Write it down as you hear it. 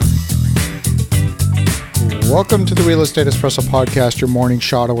Welcome to the Real Estate Espresso Podcast, your morning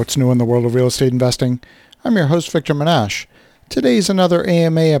shot of what's new in the world of real estate investing. I'm your host, Victor Menashe. Today's another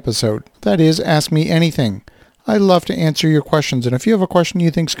AMA episode. That is, Ask Me Anything. I love to answer your questions, and if you have a question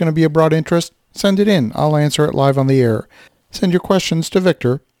you think is going to be of broad interest, send it in. I'll answer it live on the air. Send your questions to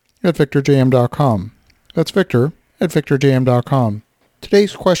Victor at victorjm.com. That's Victor at victorjm.com.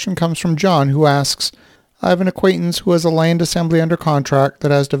 Today's question comes from John, who asks, I have an acquaintance who has a land assembly under contract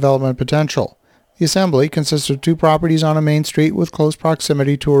that has development potential. The assembly consists of 2 properties on a main street with close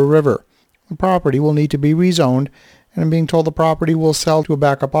proximity to a river. The property will need to be rezoned, and I'm being told the property will sell to a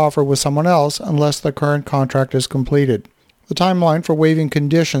backup offer with someone else unless the current contract is completed. The timeline for waiving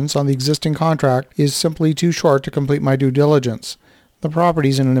conditions on the existing contract is simply too short to complete my due diligence. The property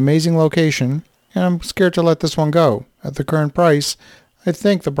is in an amazing location, and I'm scared to let this one go. At the current price, I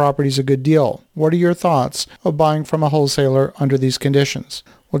think the property is a good deal. What are your thoughts of buying from a wholesaler under these conditions?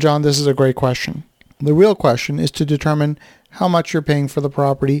 Well, John, this is a great question. The real question is to determine how much you're paying for the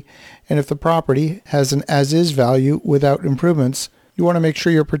property, and if the property has an as-is value without improvements, you want to make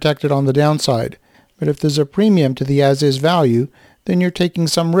sure you're protected on the downside. But if there's a premium to the as-is value, then you're taking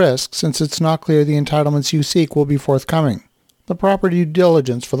some risk since it's not clear the entitlements you seek will be forthcoming. The property due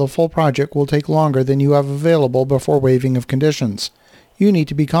diligence for the full project will take longer than you have available before waiving of conditions. You need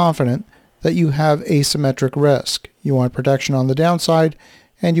to be confident that you have asymmetric risk. You want protection on the downside,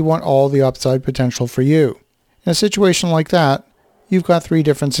 and you want all the upside potential for you. In a situation like that, you've got 3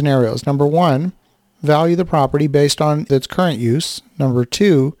 different scenarios. Number 1, value the property based on its current use. Number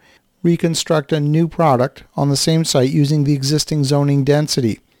 2, reconstruct a new product on the same site using the existing zoning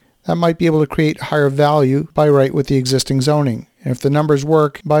density. That might be able to create higher value by right with the existing zoning. And if the numbers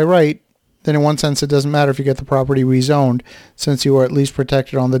work by right, then in one sense it doesn't matter if you get the property rezoned, since you are at least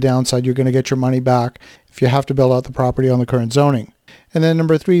protected on the downside. You're going to get your money back if you have to build out the property on the current zoning. And then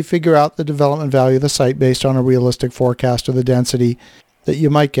number 3, figure out the development value of the site based on a realistic forecast of the density that you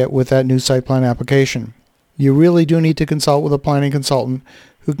might get with that new site plan application. You really do need to consult with a planning consultant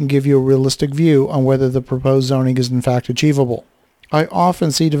who can give you a realistic view on whether the proposed zoning is in fact achievable. I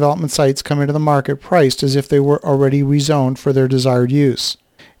often see development sites come into the market priced as if they were already rezoned for their desired use.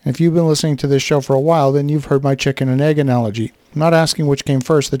 And if you've been listening to this show for a while, then you've heard my chicken and egg analogy. I'm not asking which came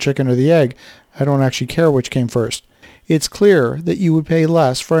first, the chicken or the egg. I don't actually care which came first. It's clear that you would pay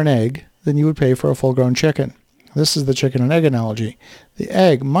less for an egg than you would pay for a full-grown chicken. This is the chicken and egg analogy. The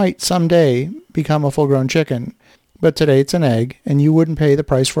egg might someday become a full-grown chicken, but today it's an egg, and you wouldn't pay the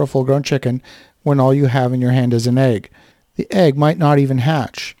price for a full-grown chicken when all you have in your hand is an egg. The egg might not even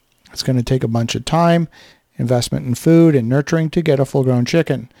hatch. It's going to take a bunch of time, investment in food, and nurturing to get a full-grown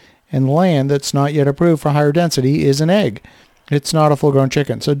chicken. And land that's not yet approved for higher density is an egg. It's not a full-grown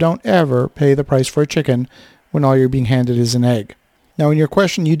chicken, so don't ever pay the price for a chicken when all you're being handed is an egg. Now, in your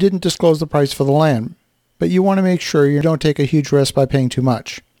question, you didn't disclose the price for the land, but you want to make sure you don't take a huge risk by paying too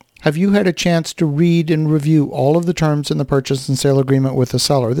much. Have you had a chance to read and review all of the terms in the purchase and sale agreement with the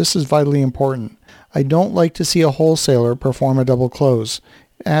seller? This is vitally important. I don't like to see a wholesaler perform a double close.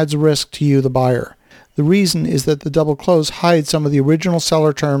 It adds risk to you, the buyer. The reason is that the double close hides some of the original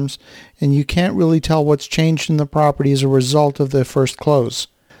seller terms, and you can't really tell what's changed in the property as a result of the first close.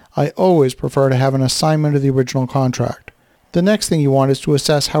 I always prefer to have an assignment of the original contract. The next thing you want is to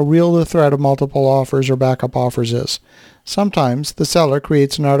assess how real the threat of multiple offers or backup offers is. Sometimes the seller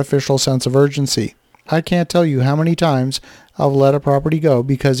creates an artificial sense of urgency. I can't tell you how many times I've let a property go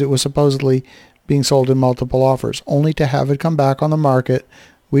because it was supposedly being sold in multiple offers, only to have it come back on the market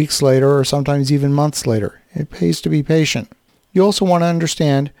weeks later or sometimes even months later. It pays to be patient. You also want to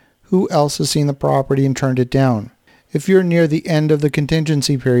understand who else has seen the property and turned it down. If you're near the end of the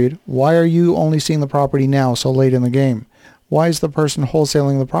contingency period, why are you only seeing the property now so late in the game? Why is the person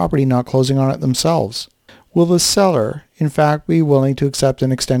wholesaling the property not closing on it themselves? Will the seller, in fact, be willing to accept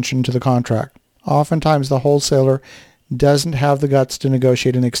an extension to the contract? Oftentimes, the wholesaler doesn't have the guts to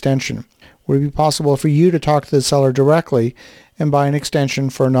negotiate an extension. Would it be possible for you to talk to the seller directly and buy an extension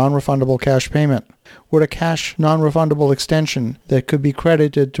for a non-refundable cash payment? Would a cash non-refundable extension that could be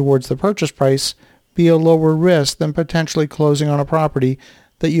credited towards the purchase price be a lower risk than potentially closing on a property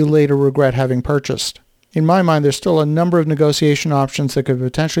that you later regret having purchased? In my mind, there's still a number of negotiation options that could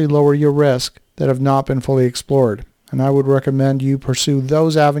potentially lower your risk that have not been fully explored, and I would recommend you pursue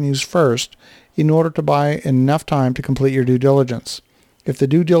those avenues first in order to buy enough time to complete your due diligence. If the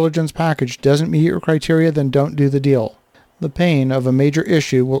due diligence package doesn't meet your criteria, then don't do the deal. The pain of a major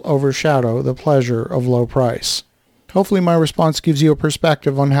issue will overshadow the pleasure of low price. Hopefully my response gives you a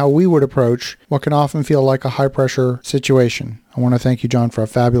perspective on how we would approach what can often feel like a high-pressure situation. I want to thank you, John, for a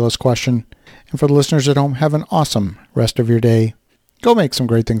fabulous question. And for the listeners at home, have an awesome rest of your day. Go make some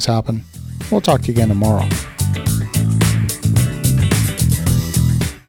great things happen. We'll talk to you again tomorrow.